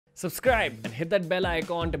Subscribe and hit that bell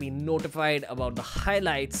icon to be notified about the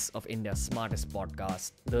highlights of India's smartest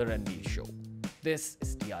podcast, The Ranveer Show. This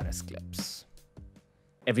is TRS Clips.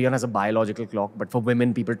 Everyone has a biological clock, but for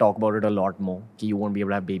women, people talk about it a lot more. You won't be able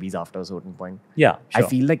to have babies after a certain point. Yeah, sure. I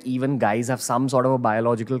feel like even guys have some sort of a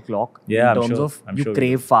biological clock Yeah, in terms of I'm you sure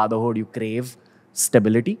crave fatherhood, you crave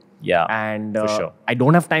stability. Yeah, And for sure. I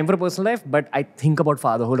don't have time for a personal life, but I think about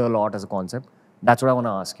fatherhood a lot as a concept. That's what I want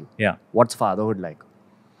to ask you. Yeah. What's fatherhood like?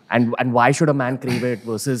 And why should a man crave it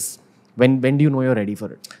versus when do you know you're ready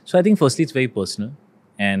for it? So I think firstly it's very personal,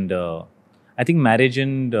 and I think marriage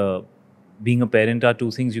and being a parent are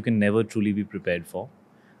two things you can never truly be prepared for,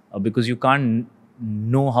 because you can't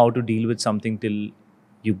know how to deal with something till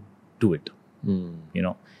you do it. You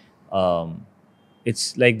know,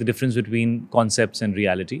 it's like the difference between concepts and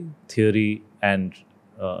reality, theory and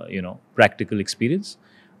practical experience.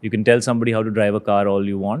 You can tell somebody how to drive a car all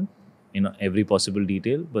you want, every possible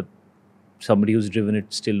detail, but somebody who's driven it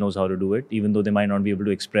still knows how to do it, even though they might not be able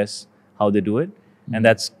to express how they do it. And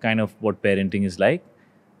that's kind of what parenting is like.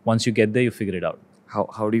 Once you get there, you figure it out.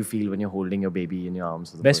 How do you feel when you're holding your baby in your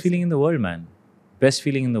arms? For the Best first feeling in the world, man. Best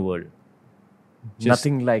feeling in the world. time?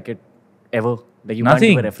 Nothing like it ever. Like you can't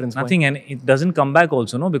Nothing, give a reference point. nothing, and it doesn't come back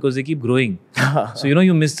also, no, because they keep growing. So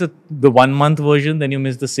you miss the 1 month version, then you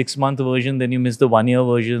miss the 6 month version, then you miss the 1 year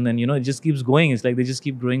version, and it just keeps going. It's like they just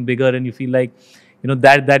keep growing bigger, and you feel like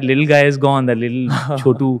that little guy is gone, that little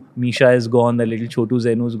Chotu Misha is gone, that little Chotu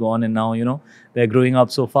Zenu is gone, and now they're growing up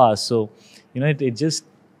so fast. So it just,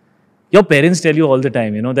 your parents tell you all the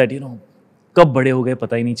time, that कब बड़े हो गए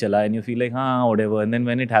पता ही नहीं चला, and you feel like whatever, and then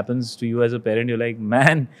when it happens to you as a parent, you're like,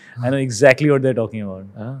 man, I know exactly what they're talking about.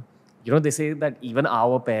 They say that even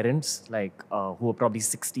our parents, like who are probably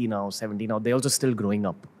 60 now, 70 now, they're also still growing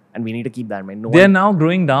up, and we need to keep that in mind. They're now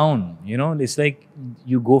growing down. It's like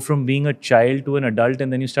you go from being a child to an adult,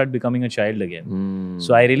 and then you start becoming a child again.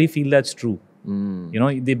 So I really feel that's true.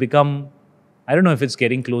 They become, I don't know if it's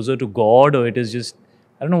getting closer to God or it is just,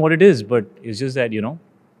 I don't know what it is, but it's just that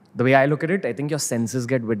The way I look at it, I think your senses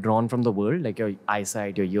get withdrawn from the world, like your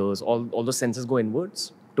eyesight, your ears, all those senses go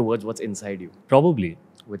inwards towards what's inside you, probably.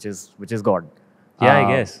 which is God. Yeah,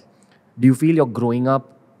 I guess. Do you feel you're growing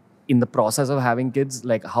up in the process of having kids?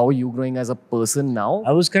 Like, how are you growing as a person now?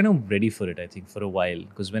 I was kind of ready for it, I think, for a while,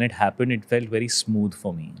 because when it happened, it felt very smooth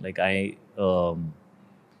for me. Like I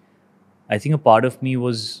think a part of me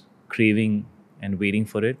was craving and waiting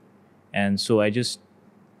for it, and so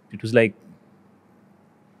it was like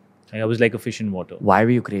I was like a fish in water. Why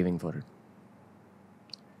were you craving for it?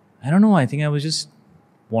 I don't know. I think I was just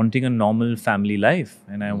wanting a normal family life,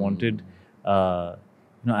 and I wanted,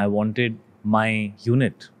 I wanted my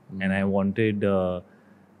unit, and I wanted, that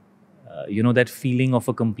feeling of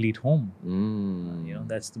a complete home.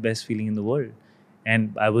 That's the best feeling in the world.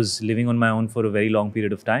 And I was living on my own for a very long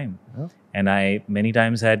period of time, and I many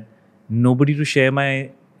times had nobody to share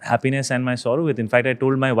my happiness and my sorrow with. In fact, I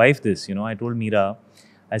told my wife this. I told Meera.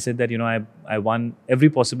 I said that, I won every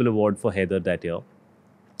possible award for Heather that year.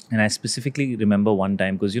 And I specifically remember one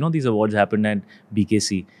time, because, these awards happened at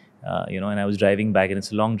BKC, and I was driving back, and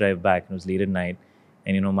it's a long drive back, and it was late at night.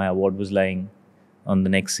 And, my award was lying on the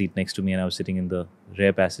next seat next to me, and I was sitting in the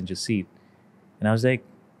rear passenger seat. And I was like,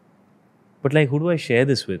 but like, who do I share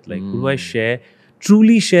this with? Like, who do I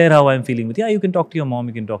truly share how I'm feeling with? Yeah, you can talk to your mom,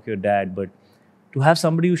 you can talk to your dad, but to have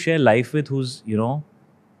somebody you share life with who's,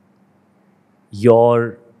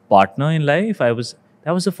 your partner in life, that was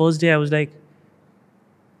the first day I was like,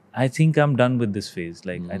 I think I'm done with this phase.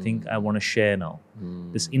 Like, I think I want to share now.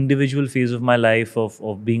 This individual phase of my life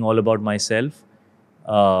of being all about myself,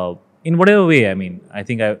 in whatever way. I mean, I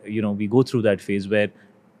think we go through that phase where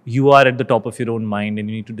you are at the top of your own mind, and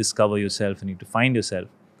you need to discover yourself and you need to find yourself.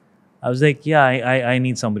 I was like, yeah, I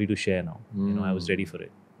need somebody to share now. I was ready for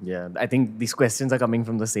it. Yeah, I think these questions are coming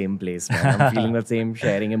from the same place, man. I'm feeling the same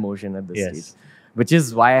sharing emotion at this stage. Which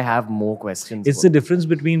is why I have more questions. It's the difference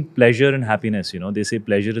between pleasure and happiness. They say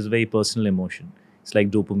pleasure is a very personal emotion. It's like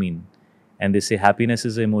dopamine. And they say happiness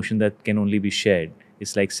is an emotion that can only be shared.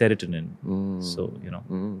 It's like serotonin. So, Yeah.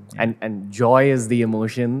 And joy is the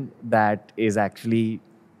emotion that is actually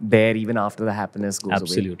there even after the happiness goes away.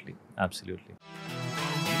 Absolutely.